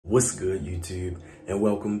What's good, YouTube? And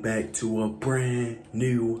welcome back to a brand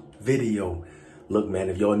new video. Look, man,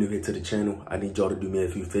 if y'all new here to the channel, I need y'all to do me a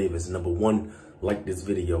few favors. Number one, like this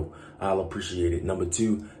video. I'll appreciate it. Number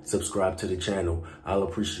two, subscribe to the channel. I'll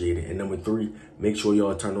appreciate it. And number three, make sure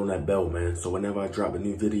y'all turn on that bell, man. So whenever I drop a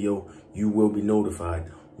new video, you will be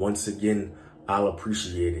notified. Once again, I'll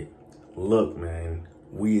appreciate it. Look, man,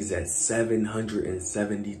 we is at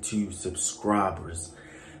 772 subscribers.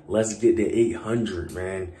 Let's get to 800,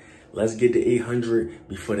 man. Let's get to 800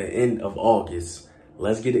 before the end of August.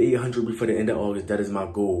 Let's get to 800 before the end of August. That is my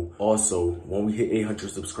goal. Also, when we hit 800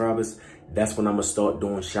 subscribers, that's when I'm going to start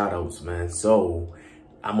doing shout outs, man. So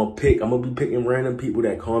I'm going to be picking random people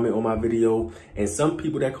that comment on my video. And some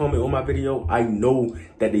people that comment on my video, I know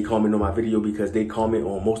that they comment on my video because they comment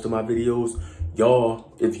on most of my videos.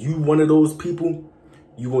 Y'all, if you one of those people,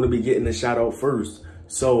 you want to be getting a shout out first.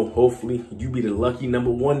 So hopefully you be the lucky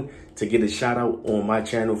number one to get a shout out on my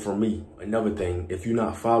channel from me. Another thing, if you're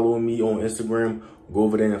not following me on Instagram, go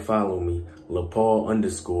over there and follow me.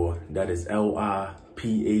 LaPaul_. That is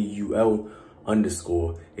LIPAUL_.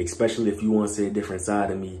 Especially if you want to see a different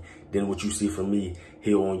side of me than what you see from me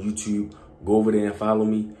here on YouTube. Go over there and follow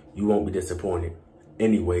me. You won't be disappointed.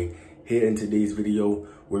 Anyway, here in today's video,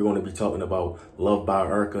 we're going to be talking about Luvd by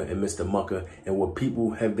Erica and Mr. Mucker and what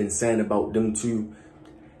people have been saying about them two.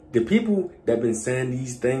 The people that been saying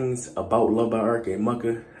these things about Luvd by Erica and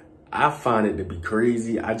Mucker, I find it to be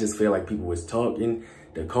crazy. I just feel like people was talking.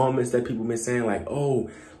 The comments that people been saying like, oh,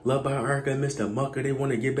 Luvd by Erica and Mr. Mucker, they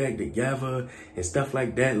want to get back together and stuff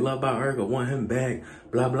like that. Luvd by Erica want him back,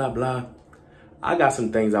 blah, blah, blah. I got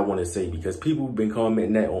some things I want to say because people have been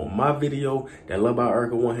commenting that on my video that Luvd by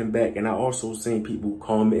Erica want him back. And I also seen people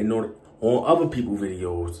commenting on other people's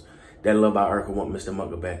videos that Luvd by Erica want Mr.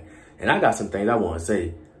 Mucker back. And I got some things I want to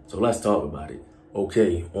say. So let's talk about it.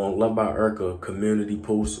 Okay, on Luvd by Erica community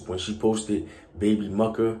post, when she posted Baby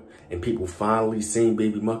Mucker and people finally seen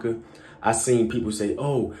Baby Mucker, I seen people say,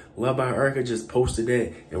 oh, Luvd by Erica just posted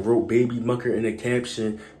that and wrote Baby Mucker in the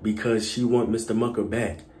caption because she want Mr. Mucker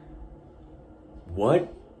back.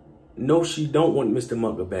 What? No, she don't want Mr.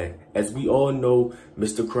 Mucker back. As we all know,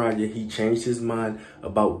 Mr. Cryer, he changed his mind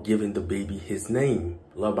about giving the baby his name.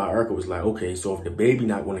 Luvd by Erica was like, okay, so if the baby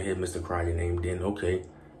not going to have Mr. Cryer name, then okay,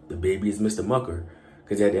 the baby is Mr. Mucker.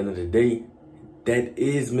 Because at the end of the day, that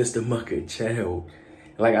is Mr. Mucker child.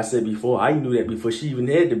 Like I said before, I knew that before she even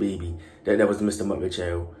had the baby, that was Mr. Mucker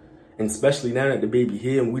child. And especially now that the baby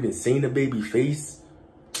here and we done seen the baby face.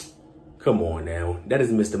 Come on now, that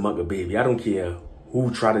is Mr. Mucker baby. I don't care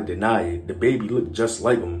who try to deny it. The baby looked just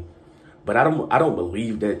like him. But I don't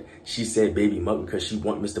believe that she said Baby Mucker because she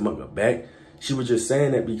want Mr. Mucker back. She was just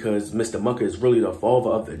saying that because Mr. Mucker is really the father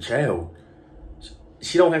of the child.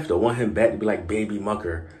 She don't have to want him back to be like Baby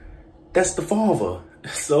Mucker. That's the father.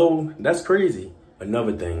 So that's crazy.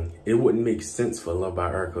 Another thing, it wouldn't make sense for Luvd by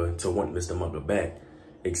Erica to want Mr. Mucker back.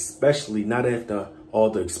 Especially not after all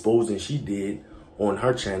the exposing she did on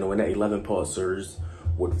her channel in that 11-part series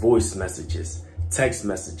with voice messages, text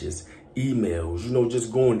messages, emails, you know,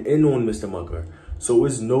 just going in on Mr. Mucker. So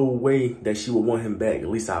there's no way that she would want him back. At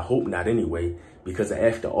least I hope not anyway. Because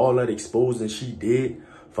after all that exposing she did,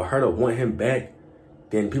 for her to want him back,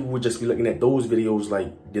 then people would just be looking at those videos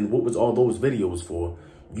like, then what was all those videos for?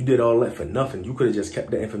 You did all that for nothing. You could have just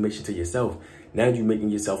kept that information to yourself. Now you're making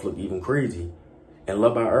yourself look even crazy. And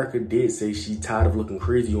Luvd by Erica did say she tired of looking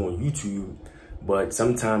crazy on YouTube. But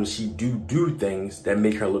sometimes she do things that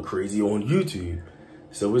make her look crazy on YouTube.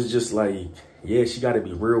 So it's just like, yeah, she got to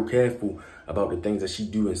be real careful about the things that she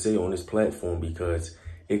do and say on this platform because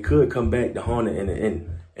it could come back to haunt her in the end.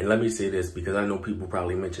 And let me say this because I know people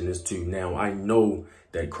probably mention this too. Now, I know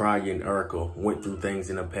that Cryer and Erica went through things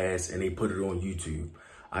in the past and they put it on YouTube.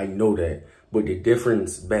 I know that. But the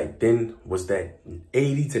difference back then was that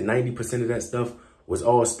 80 to 90% of that stuff was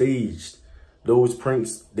all staged. Those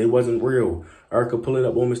pranks, they wasn't real. Erica pulling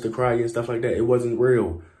up on Mr. Cryer and stuff like that, it wasn't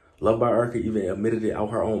real. Luvd by Erica even admitted it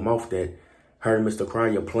out her own mouth that her and Mr.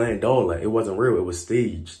 Cryer planned all that. It wasn't real, it was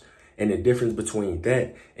staged. And the difference between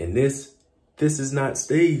that and this is not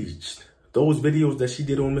staged. Those videos that she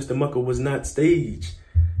did on Mr. Mucker was not staged.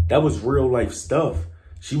 That was real life stuff.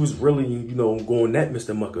 She was really, you know, going at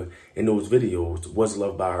Mr. Mucker in those videos. Was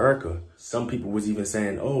Luvd by Erica. Some people was even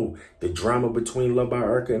saying, oh, the drama between Luvd by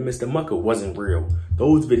Erica and Mr. Mucker wasn't real.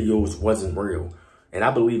 Those videos wasn't real. And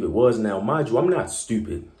I believe it was now. Mind you, I'm not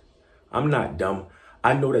stupid. I'm not dumb.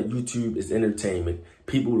 I know that YouTube is entertainment.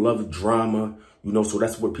 People love drama, you know, so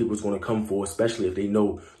that's what people's going to come for, especially if they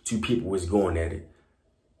know two people is going at it.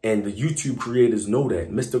 And the YouTube creators know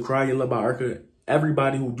that. Mr. Cryer, Luvd by Erica,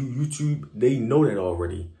 everybody who do YouTube, they know that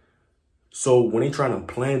already. So when they trying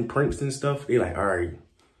to plan pranks and stuff, they like, all right,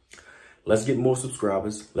 let's get more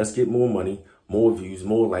subscribers. Let's get more money, more views,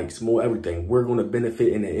 more likes, more everything. We're going to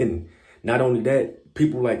benefit in the end. Not only that,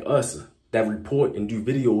 people like us that report and do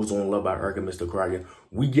videos on Luvd by Erica, Mr. Cryer,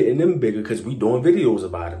 we getting them bigger because we doing videos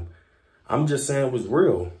about him. I'm just saying it was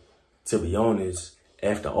real. To be honest,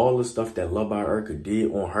 after all the stuff that Luvd by Erica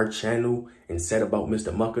did on her channel and said about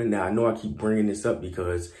Mr. Mucker, now I know I keep bringing this up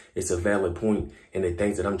because it's a valid point in the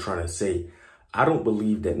things that I'm trying to say. I don't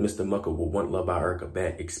believe that Mr. Mucker will want Luvd by Erica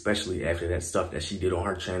back, especially after that stuff that she did on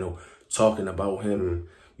her channel, talking about him,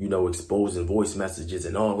 you know, exposing voice messages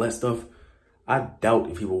and all that stuff. I doubt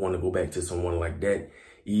if he would want to go back to someone like that,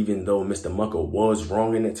 even though Mr. Mucker was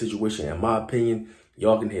wrong in that situation, in my opinion.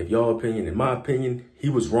 Y'all can have your opinion. In my opinion, he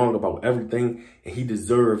was wrong about everything, and he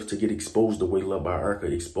deserves to get exposed the way Luvd by Erica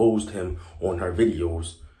exposed him on her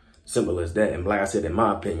videos. Simple as that. And like I said, in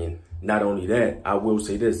my opinion, not only that, I will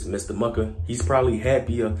say this, Mr. Mucker, he's probably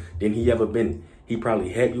happier than he ever been. He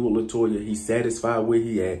probably happy with Latoya. He's satisfied where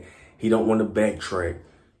he at. He don't want to backtrack,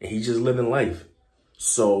 and he's just living life.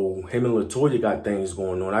 So him and Latoya got things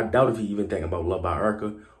going on. I doubt if he even thinking about Luvd by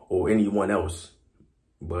Erica or anyone else.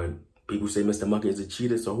 But people say Mr. Mucker is a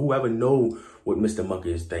cheater. So whoever know what Mr. Mucker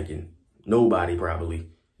is thinking? Nobody probably.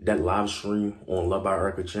 That live stream on Luvd by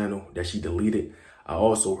Erica channel that she deleted, I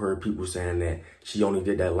also heard people saying that she only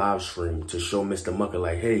did that live stream to show Mr. Mucker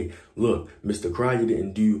like, hey, look, Mr. Cryer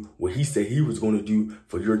didn't do what he said he was going to do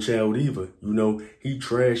for your child either. You know, he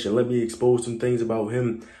trashed, and let me expose some things about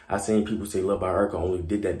him. I seen people say Luvd by Erica only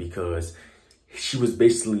did that because she was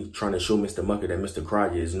basically trying to show Mr. Mucker that Mr.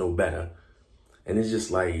 Cryer is no better. And it's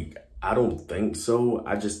just like, I don't think so.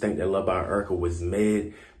 I just think that Luvd by Erica was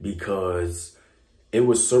mad because it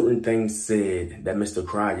was certain things said that Mr.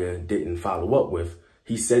 Cryer didn't follow up with.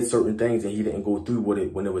 He said certain things and he didn't go through with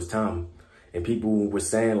it when it was time. And people were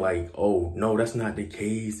saying like, oh, no, that's not the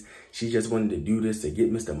case. She just wanted to do this to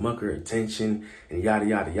get Mr. Mucker attention and yada,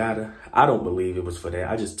 yada, yada. I don't believe it was for that.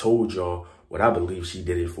 I just told y'all what I believe she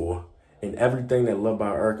did it for. And everything that Luvd by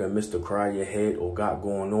Erica and Mr. Cryer had or got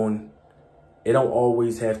going on, it don't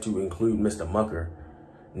always have to include Mr. Mucker.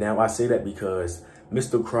 Now, I say that because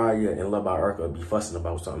Mr. Cryer and Luvd by Erica be fussing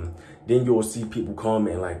about something. Then you'll see people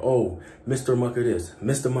comment like, oh, Mr. Mucker this,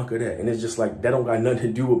 Mr. Mucker that. And it's just like, that don't got nothing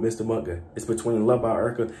to do with Mr. Mucker. It's between Luvd by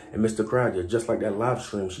Erica and Mr. Cryer, just like that live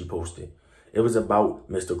stream she posted. It was about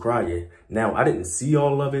Mr. Cryer. Now, I didn't see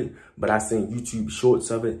all of it, but I seen YouTube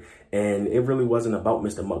shorts of it. And it really wasn't about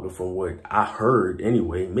Mr. Mucker from what I heard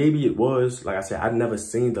anyway. Maybe it was. Like I said, I'd never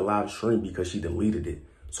seen the live stream because she deleted it.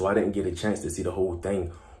 So I didn't get a chance to see the whole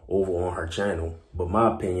thing over on her channel. But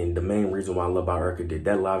my opinion, the main reason why Luvd by Erica did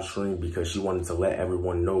that live stream because she wanted to let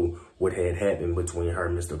everyone know what had happened between her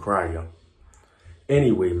and Mr. Cryer.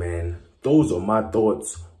 Anyway, man, those are my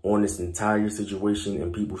thoughts on this entire situation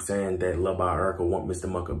and people saying that Luvd by Erica want Mr.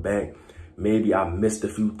 Mucker back. Maybe I missed a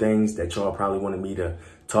few things that y'all probably wanted me to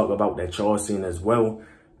talk about that y'all seen as well.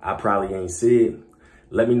 I probably ain't said.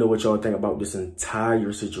 Let me know what y'all think about this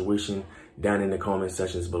entire situation down in the comment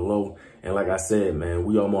sections below. And like I said, man,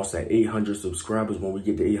 we almost at 800 subscribers. When we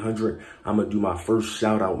get to 800, I'm going to do my first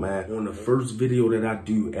shout out, man. On the first video that I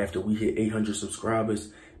do after we hit 800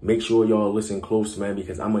 subscribers, make sure y'all listen close, man,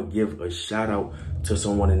 because I'm going to give a shout out to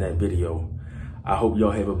someone in that video. I hope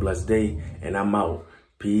y'all have a blessed day, and I'm out.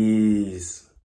 Peace.